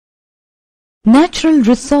natural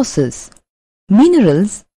resources,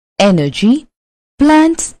 minerals, energy,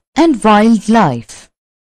 plants and wildlife.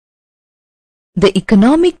 The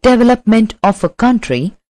economic development of a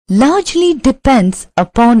country largely depends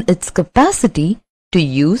upon its capacity to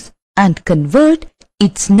use and convert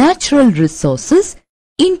its natural resources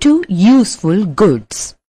into useful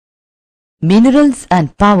goods. Minerals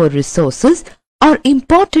and power resources are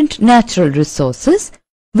important natural resources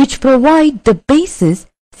which provide the basis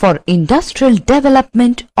for industrial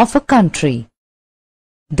development of a country.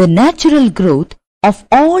 The natural growth of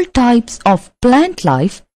all types of plant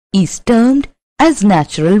life is termed as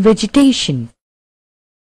natural vegetation.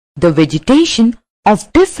 The vegetation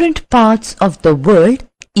of different parts of the world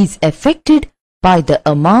is affected by the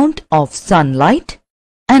amount of sunlight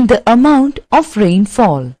and the amount of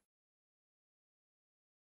rainfall.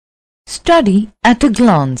 Study at a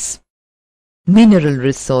glance. Mineral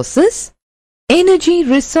resources, energy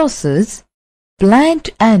resources, plant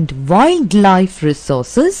and wildlife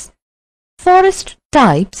resources, forest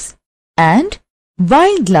types and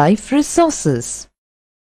wildlife resources.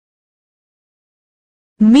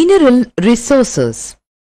 Mineral resources.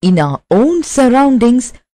 In our own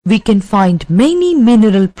surroundings, we can find many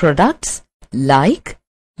mineral products like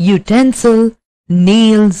utensil,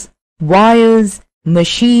 nails, wires,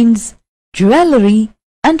 machines, jewelry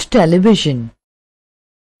and television.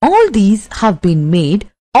 All these have been made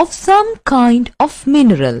of some kind of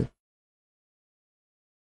mineral.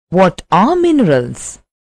 What are minerals?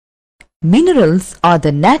 Minerals are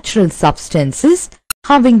the natural substances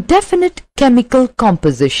having definite chemical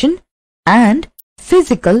composition and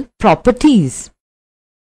physical properties.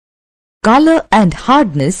 Color and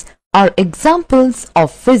hardness are examples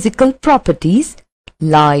of physical properties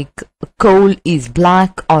like coal is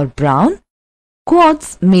black or brown,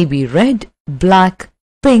 quartz may be red, black,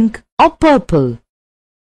 pink or purple.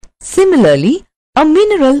 Similarly, a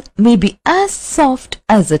mineral may be as soft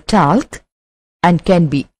as a talc and can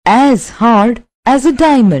be as hard as a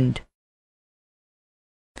diamond.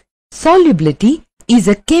 Solubility is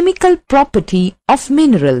a chemical property of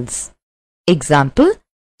minerals. Example,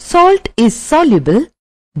 salt is soluble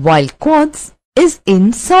while quartz is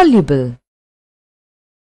insoluble.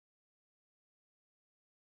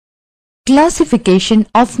 Classification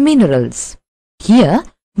of minerals. Here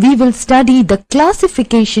we will study the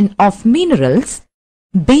classification of minerals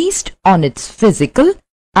based on its physical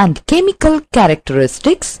and chemical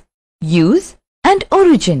characteristics, use and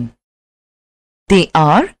origin. They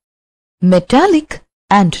are metallic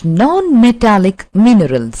and non-metallic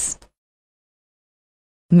minerals.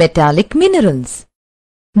 Metallic minerals.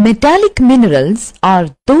 Metallic minerals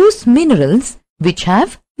are those minerals which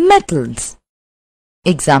have metals.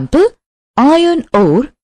 Example, iron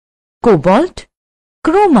ore, cobalt,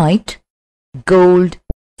 chromite, gold,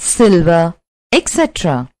 silver,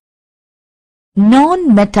 etc.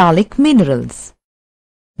 Non-metallic minerals.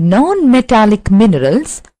 Non-metallic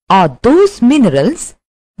minerals are those minerals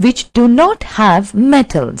which do not have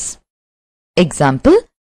metals. Example,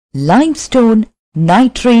 limestone,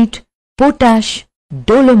 nitrate, potash,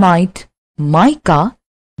 dolomite, mica,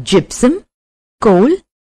 gypsum, coal,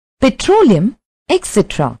 petroleum,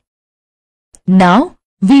 etc. Now,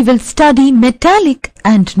 we will study metallic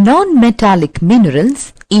and non-metallic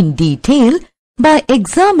minerals in detail by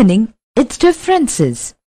examining its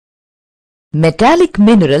differences. Metallic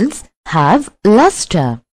minerals have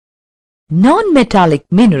luster. Non-metallic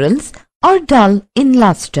minerals are dull in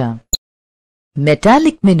luster.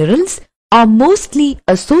 Metallic minerals are mostly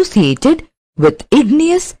associated with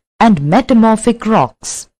igneous and metamorphic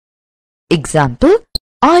rocks. Example,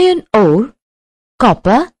 iron ore,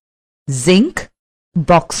 copper, zinc,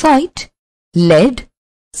 bauxite, lead,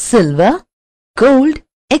 silver, gold,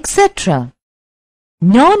 etc.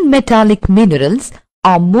 Non-metallic minerals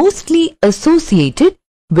are mostly associated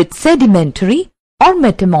with sedimentary or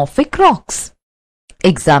metamorphic rocks.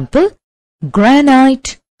 Example,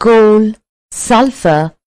 granite, coal,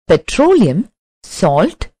 sulfur, petroleum,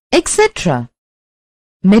 salt, etc.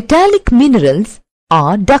 Metallic minerals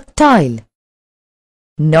are ductile.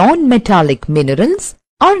 Non-metallic minerals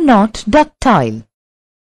are not ductile.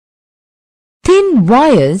 Thin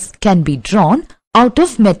wires can be drawn out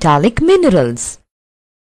of metallic minerals.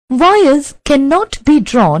 Wires cannot be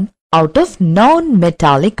drawn out of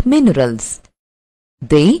non-metallic minerals.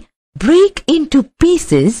 They break into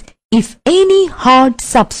pieces if any hard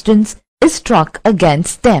substance is struck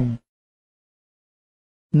against them.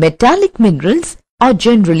 Metallic minerals are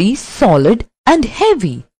generally solid and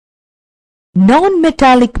heavy.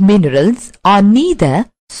 Non-metallic minerals are neither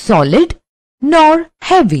solid nor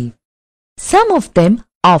heavy. Some of them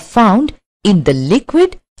are found in the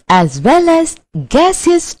liquid as well as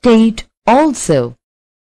gaseous state also.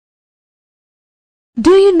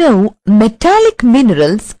 Do you know metallic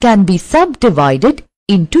minerals can be subdivided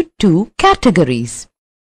into two categories: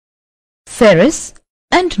 ferrous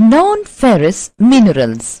and non-ferrous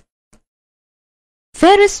minerals.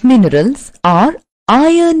 Ferrous minerals are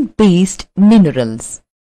iron-based minerals.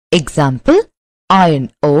 Example: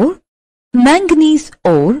 iron ore, manganese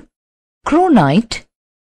ore, kronite,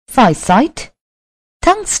 physite,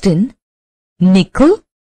 tungsten, nickel,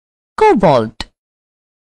 cobalt.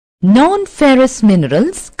 Non-ferrous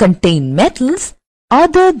minerals contain metals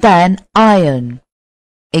other than iron.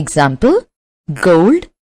 Example: gold,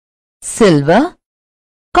 silver,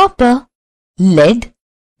 copper, lead,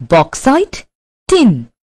 bauxite, tin.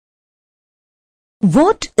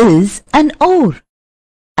 What is an ore?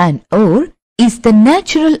 An ore is the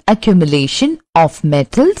natural accumulation of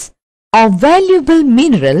metals or valuable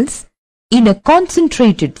minerals in a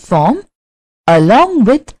concentrated form along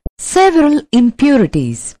with several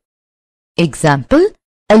impurities. Example: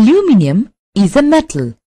 aluminium is a metal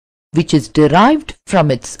which is derived from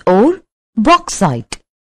its ore, bauxite.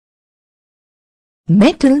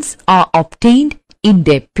 Metals are obtained in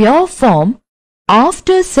their pure form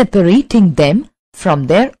after separating them from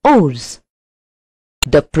their ores.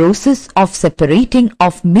 The process of separating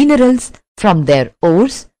of minerals from their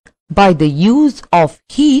ores by the use of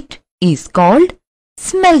heat is called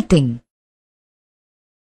smelting.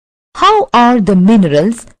 How are the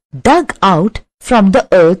minerals dug out from the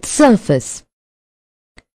earth's surface?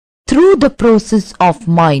 Through the process of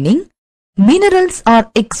mining, minerals are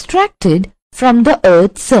extracted from the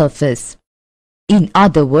earth's surface. In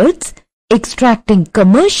other words, extracting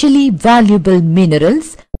commercially valuable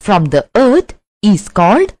minerals from the earth is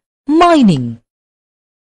called mining.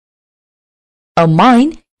 A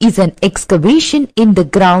mine is an excavation in the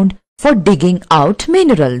ground for digging out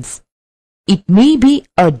minerals. It may be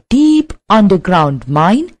a deep underground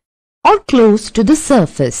mine or close to the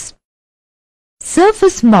surface.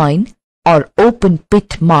 Surface mine or open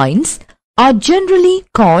pit mines are generally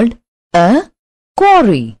called a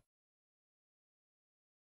quarry.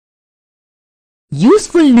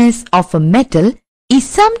 Usefulness of a metal is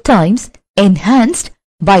sometimes enhanced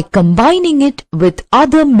by combining it with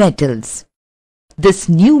other metals. This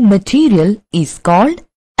new material is called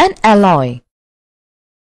an alloy.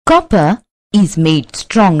 Copper is made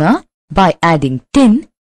stronger by adding tin,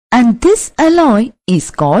 and this alloy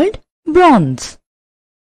is called bronze.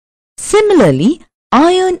 Similarly,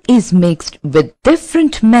 iron is mixed with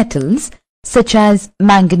different metals such as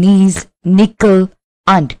manganese, nickel,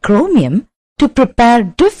 and chromium to prepare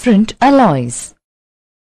different alloys.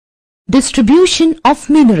 Distribution of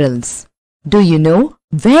minerals. Do you know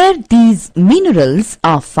where these minerals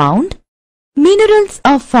are found? Minerals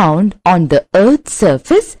are found on the Earth's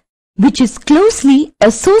surface, which is closely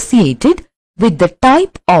associated with the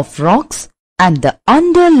type of rocks and the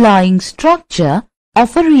underlying structure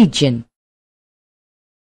of a region.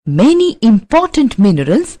 Many important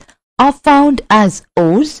minerals are found as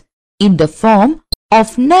ores in the form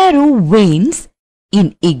of narrow veins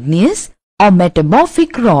in igneous or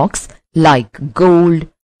metamorphic rocks like gold,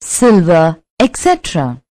 silver,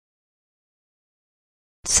 etc.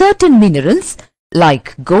 Certain minerals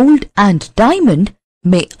like gold and diamond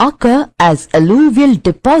may occur as alluvial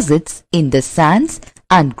deposits in the sands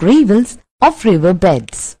and gravels of river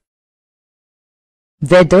beds.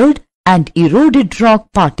 Weathered and eroded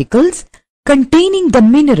rock particles containing the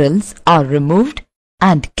minerals are removed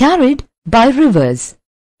and carried by rivers,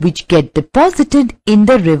 which get deposited in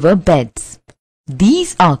the river beds.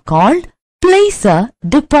 These are called placer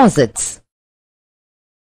deposits.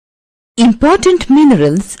 Important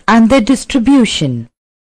minerals and their distribution.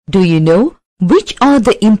 Do you know which are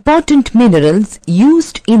the important minerals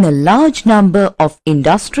used in a large number of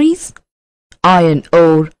industries? Iron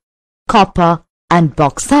ore, copper, and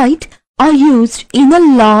bauxite are used in a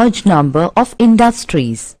large number of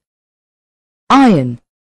industries. Iron.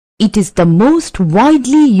 It is the most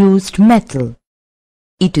widely used metal.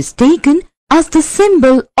 It is taken as the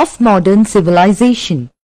symbol of modern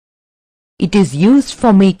civilization. It is used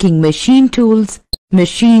for making machine tools,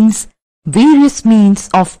 machines, various means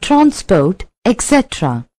of transport,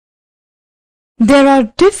 etc. There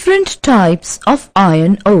are different types of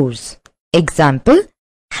iron ores. Example: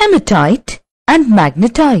 hematite and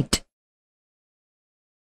magnetite.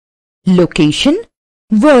 Location: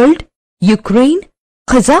 World, Ukraine,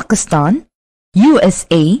 Kazakhstan,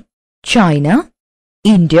 USA, China,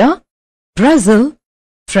 India, Brazil,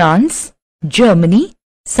 France, Germany,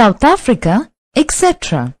 South Africa,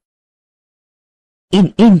 etc.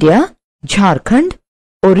 In India, Jharkhand,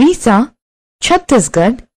 Orissa,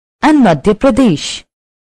 Chhattisgarh, and Madhya Pradesh.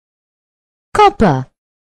 Copper.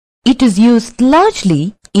 It is used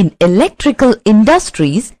largely in electrical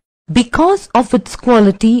industries because of its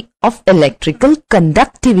quality of electrical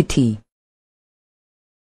conductivity.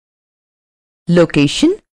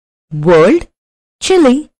 Location: World: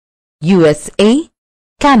 Chile, USA,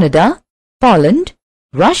 Canada, Poland,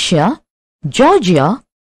 Russia, Georgia,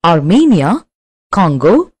 Armenia,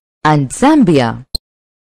 Congo, and Zambia.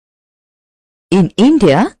 In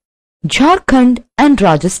India, Jharkhand and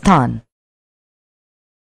Rajasthan.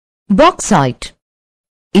 Bauxite.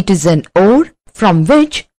 It is an ore from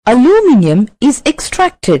which aluminium is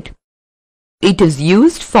extracted. It is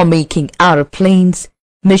used for making aeroplanes,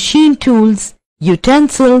 machine tools,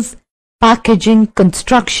 utensils, packaging,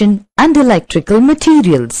 construction, and electrical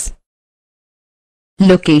materials.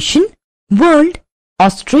 Location: World: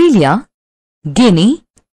 Australia, Guinea,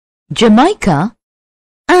 Jamaica,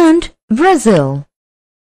 and Brazil.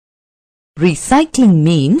 Recycling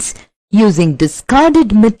means using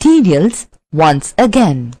discarded materials once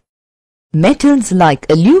again. Metals like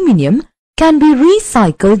aluminium can be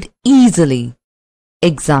recycled easily.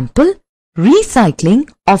 Example: recycling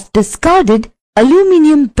of discarded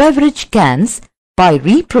aluminium beverage cans by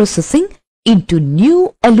reprocessing into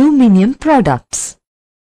new aluminium products.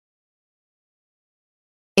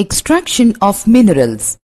 Extraction of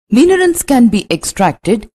minerals. Minerals can be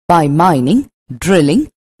extracted by mining, drilling,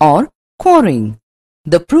 or quarrying.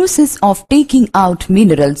 The process of taking out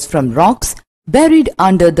minerals from rocks buried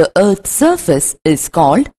under the earth's surface is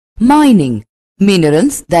called mining.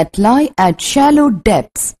 Minerals that lie at shallow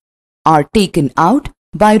depths are taken out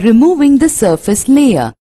by removing the surface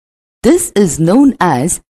layer. This is known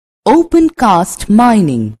as open cast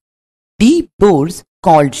mining. Deep bores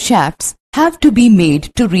called shafts have to be made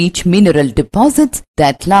to reach mineral deposits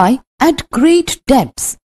that lie at great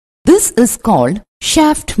depths. This is called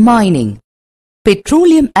shaft mining.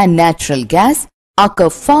 Petroleum and natural gas occur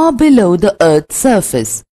far below the earth's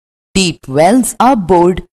surface. Deep wells are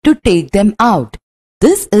bored to take them out.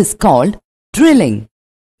 This is called drilling.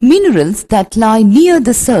 Minerals that lie near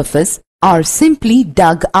the surface are simply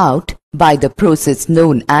dug out by the process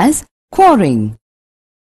known as quarrying.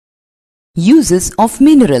 Uses of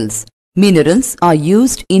minerals. Minerals are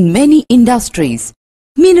used in many industries.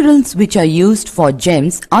 Minerals which are used for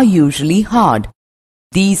gems are usually hard.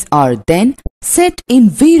 These are then set in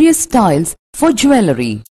various styles for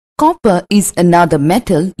jewelry. Copper is another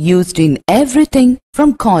metal used in everything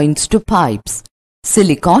from coins to pipes.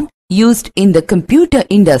 Silicon used in the computer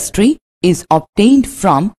industry is obtained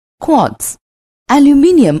from quartz.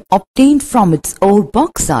 Aluminium obtained from its ore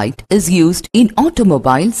bauxite is used in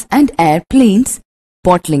automobiles and airplanes,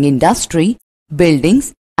 bottling industry,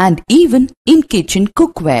 buildings, and even in kitchen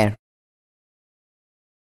cookware.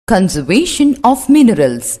 Conservation of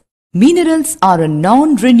minerals. Minerals are a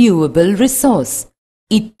non-renewable resource.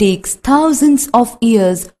 It takes thousands of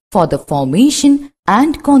years for the formation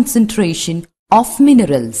and concentration of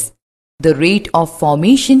minerals. The rate of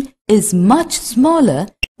formation is much smaller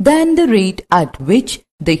than the rate at which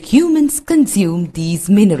the humans consume these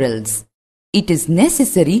minerals. It is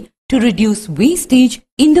necessary to reduce wastage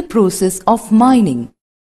in the process of mining.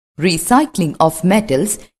 Recycling of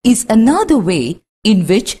metals is another way in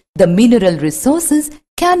which the mineral resources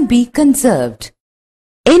can be conserved.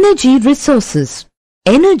 Energy resources.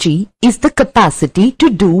 Energy is the capacity to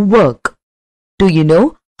do work. Do you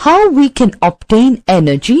know how we can obtain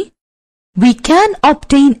energy? We can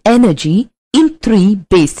obtain energy in three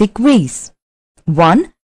basic ways.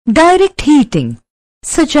 1. Direct heating,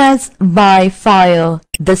 such as by fire,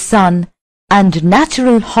 the sun, and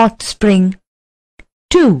natural hot spring.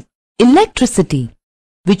 2. Electricity,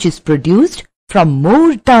 which is produced from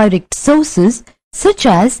more direct sources such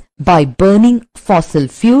as by burning fossil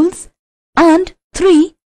fuels. And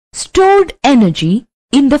 3. Stored energy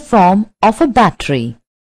in the form of a battery.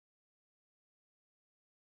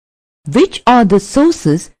 Which are the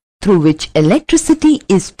sources through which electricity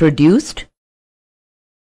is produced?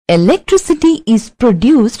 Electricity is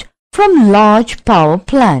produced from large power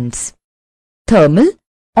plants. Thermal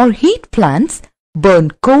or heat plants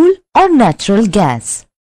burn coal or natural gas.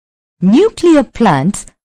 Nuclear plants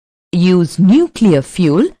use nuclear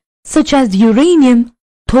fuel such as uranium,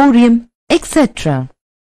 thorium, etc.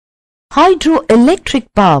 Hydroelectric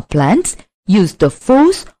power plants use the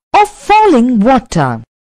force of falling water.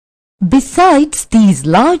 Besides these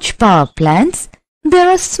large power plants, there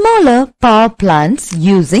are smaller power plants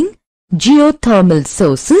using geothermal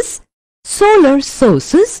sources, solar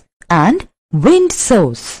sources, and wind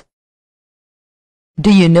source.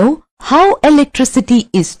 Do you know how electricity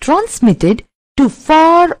is transmitted to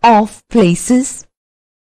far-off places?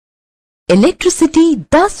 Electricity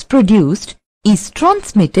thus produced is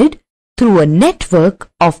transmitted through a network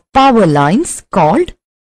of power lines called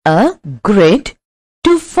a grid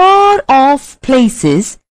to far-off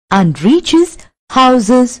places and reaches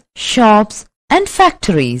houses, shops and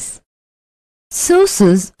factories.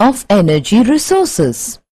 Sources of energy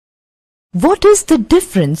resources. What is the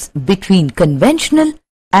difference between conventional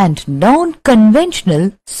and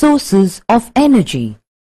non-conventional sources of energy?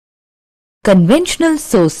 Conventional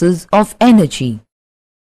sources of energy.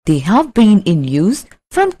 They have been in use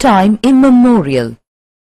from time immemorial.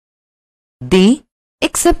 They,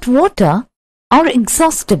 except water, are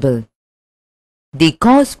exhaustible. They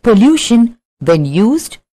cause pollution when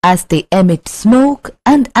used as they emit smoke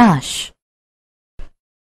and ash.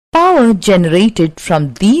 Power generated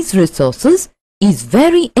from these resources is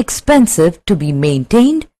very expensive to be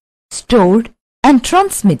maintained, stored and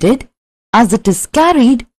transmitted as it is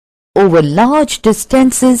carried over large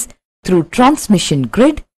distances through transmission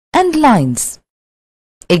grid and lines.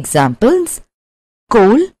 Examples: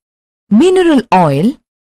 coal, mineral oil,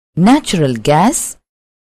 natural gas,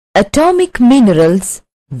 atomic minerals,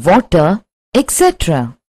 water,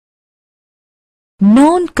 etc.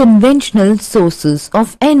 Non-conventional sources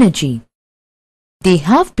of energy. They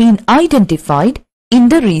have been identified in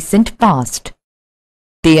the recent past.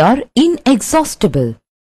 They are inexhaustible.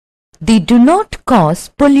 They do not cause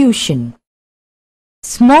pollution.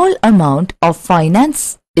 Small amount of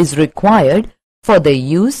finance is required for their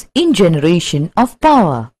use in generation of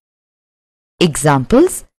power.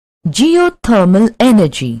 Examples: geothermal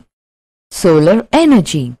energy, solar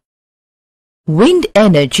energy, wind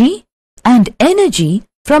energy and energy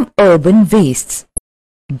from urban wastes,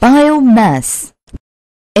 biomass,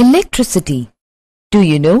 electricity. Do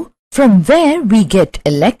you know from where we get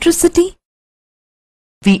electricity?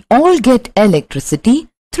 We all get electricity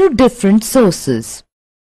through different sources.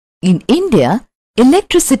 In India,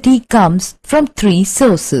 electricity comes from 3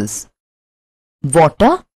 sources: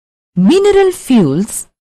 water, mineral fuels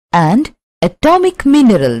and atomic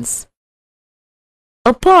minerals.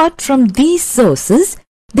 Apart from these sources,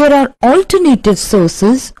 there are alternative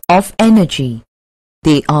sources of energy.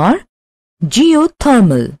 They are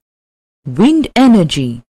geothermal, wind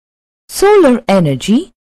energy, solar energy,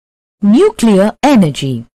 nuclear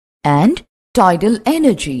energy and tidal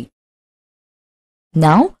energy.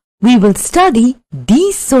 Now we will study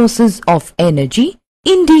these sources of energy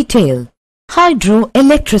in detail.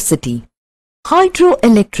 Hydroelectricity.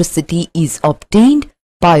 Hydroelectricity is obtained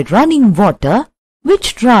by running water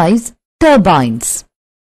which drives turbines.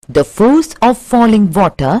 The force of falling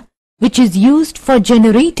water which is used for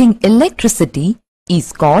generating electricity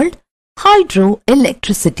is called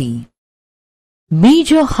hydroelectricity.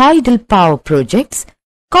 Major hydel power projects,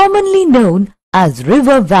 commonly known as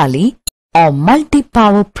river valley or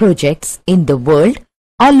multi-power projects in the world,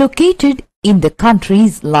 are located in the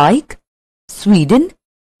countries like Sweden,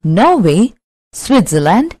 Norway,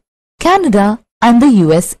 Switzerland, Canada and the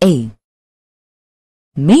USA.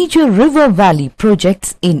 Major river valley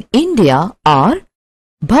projects in India are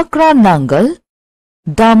Bhakra Nangal,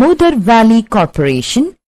 Damodar Valley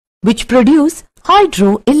Corporation, which produce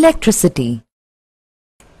hydroelectricity.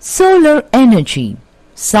 Solar energy.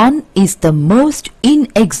 Sun is the most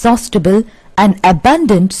inexhaustible and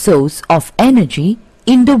abundant source of energy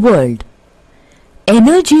in the world.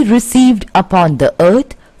 Energy received upon the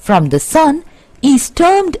earth from the sun is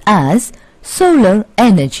termed as solar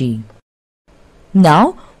energy.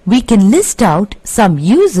 Now we can list out some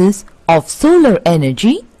uses of solar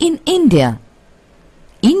energy in India.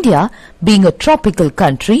 India, being a tropical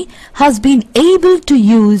country, has been able to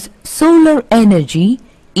use solar energy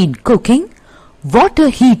in cooking, water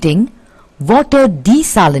heating, water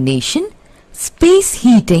desalination, space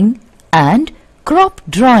heating and crop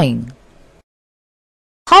drying.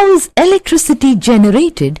 How is electricity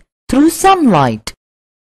generated through sunlight?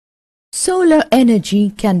 Solar energy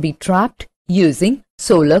can be trapped using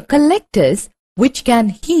solar collectors which can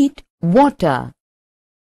heat water.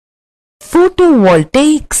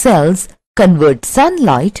 Photovoltaic cells convert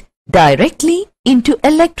sunlight directly into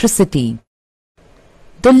electricity.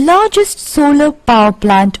 The largest solar power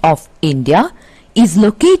plant of India is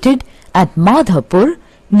located at Madhapur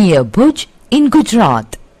near Bhuj in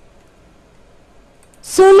Gujarat.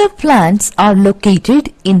 Solar plants are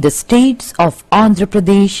located in the states of Andhra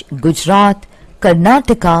Pradesh, Gujarat,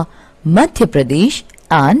 Karnataka, Madhya Pradesh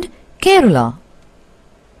and Kerala.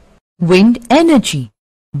 Wind energy.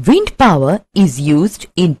 Wind power is used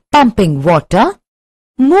in pumping water,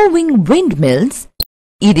 moving windmills,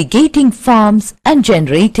 irrigating farms and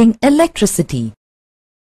generating electricity.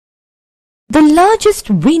 The largest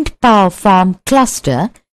wind power farm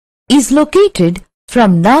cluster is located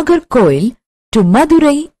from Nagercoil to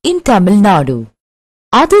Madurai in Tamil Nadu.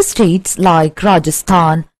 Other states like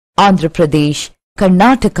Rajasthan, Andhra Pradesh,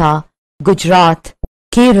 Karnataka, Gujarat,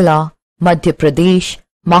 Kerala, Madhya Pradesh,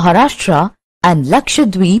 Maharashtra and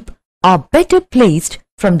Lakshadweep are better placed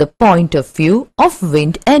from the point of view of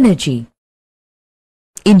wind energy.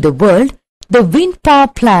 In the world, the wind power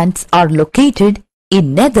plants are located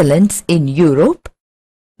in Netherlands in Europe,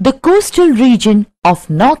 the coastal region of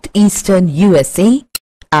northeastern USA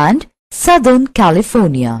and southern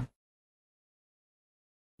California.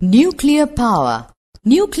 Nuclear power.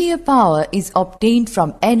 Nuclear power is obtained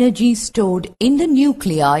from energy stored in the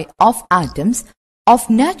nuclei of atoms of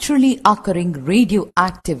naturally occurring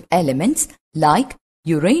radioactive elements like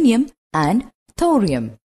uranium and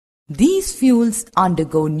thorium. These fuels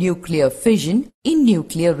undergo nuclear fission in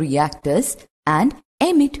nuclear reactors and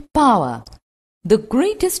emit power. The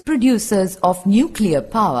greatest producers of nuclear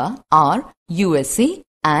power are USA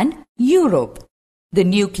and Europe. The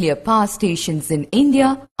nuclear power stations in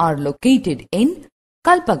India are located in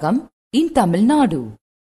Kalpagam in Tamil Nadu,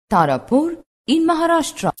 Tarapur in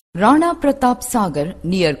Maharashtra, Rana Pratap Sagar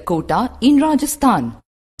near Kota in Rajasthan,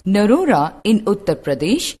 Narora in Uttar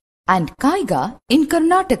Pradesh and Kaiga in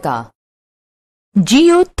Karnataka.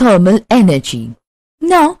 Geothermal energy.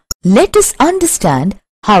 Now let us understand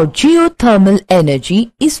how geothermal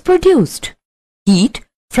energy is produced. Heat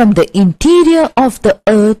from the interior of the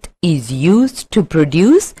earth is used to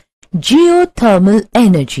produce geothermal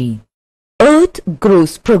energy. Earth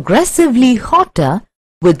grows progressively hotter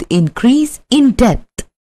with increase in depth.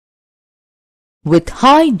 With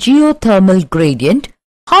high geothermal gradient,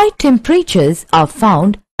 high temperatures are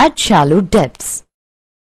found at shallow depths.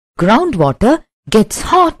 Groundwater gets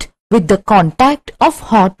hot with the contact of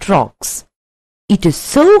hot rocks. It is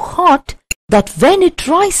so hot that when it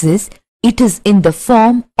rises, it is in the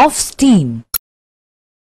form of steam.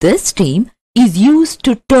 This steam is used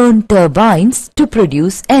to turn turbines to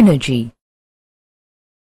produce energy.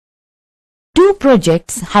 Two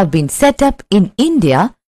projects have been set up in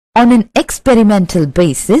India on an experimental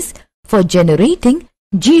basis for generating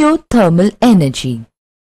geothermal energy.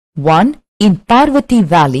 One in Parvati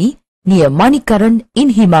Valley near Manikaran in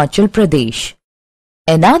Himachal Pradesh.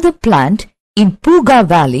 Another plant in Puga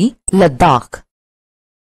Valley, Ladakh.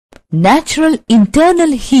 Natural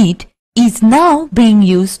internal heat is now being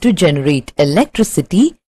used to generate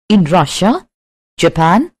electricity in Russia,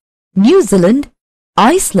 Japan, New Zealand,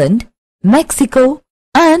 Iceland, Mexico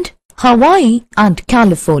and Hawaii and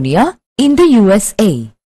California in the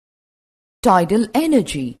USA. Tidal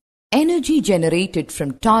energy. Energy generated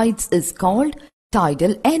from tides is called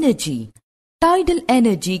tidal energy. Tidal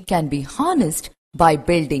energy can be harnessed by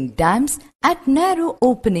building dams at narrow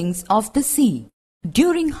openings of the sea.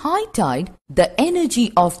 During high tide, the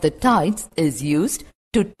energy of the tides is used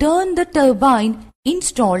to turn the turbine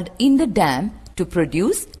installed in the dam to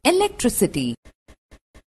produce electricity.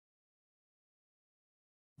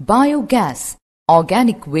 Biogas.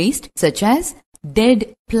 Organic waste such as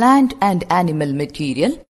dead plant and animal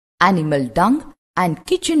material, animal dung and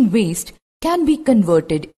kitchen waste can be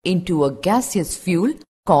converted into a gaseous fuel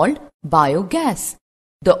called biogas.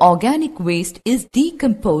 The organic waste is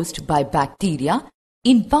decomposed by bacteria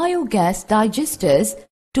in biogas digesters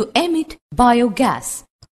to emit biogas,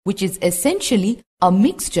 which is essentially a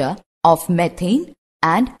mixture of methane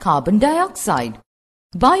and carbon dioxide.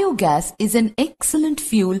 Biogas is an excellent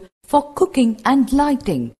fuel for cooking and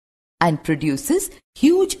lighting and produces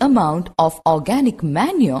huge amount of organic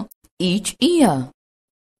manure each year.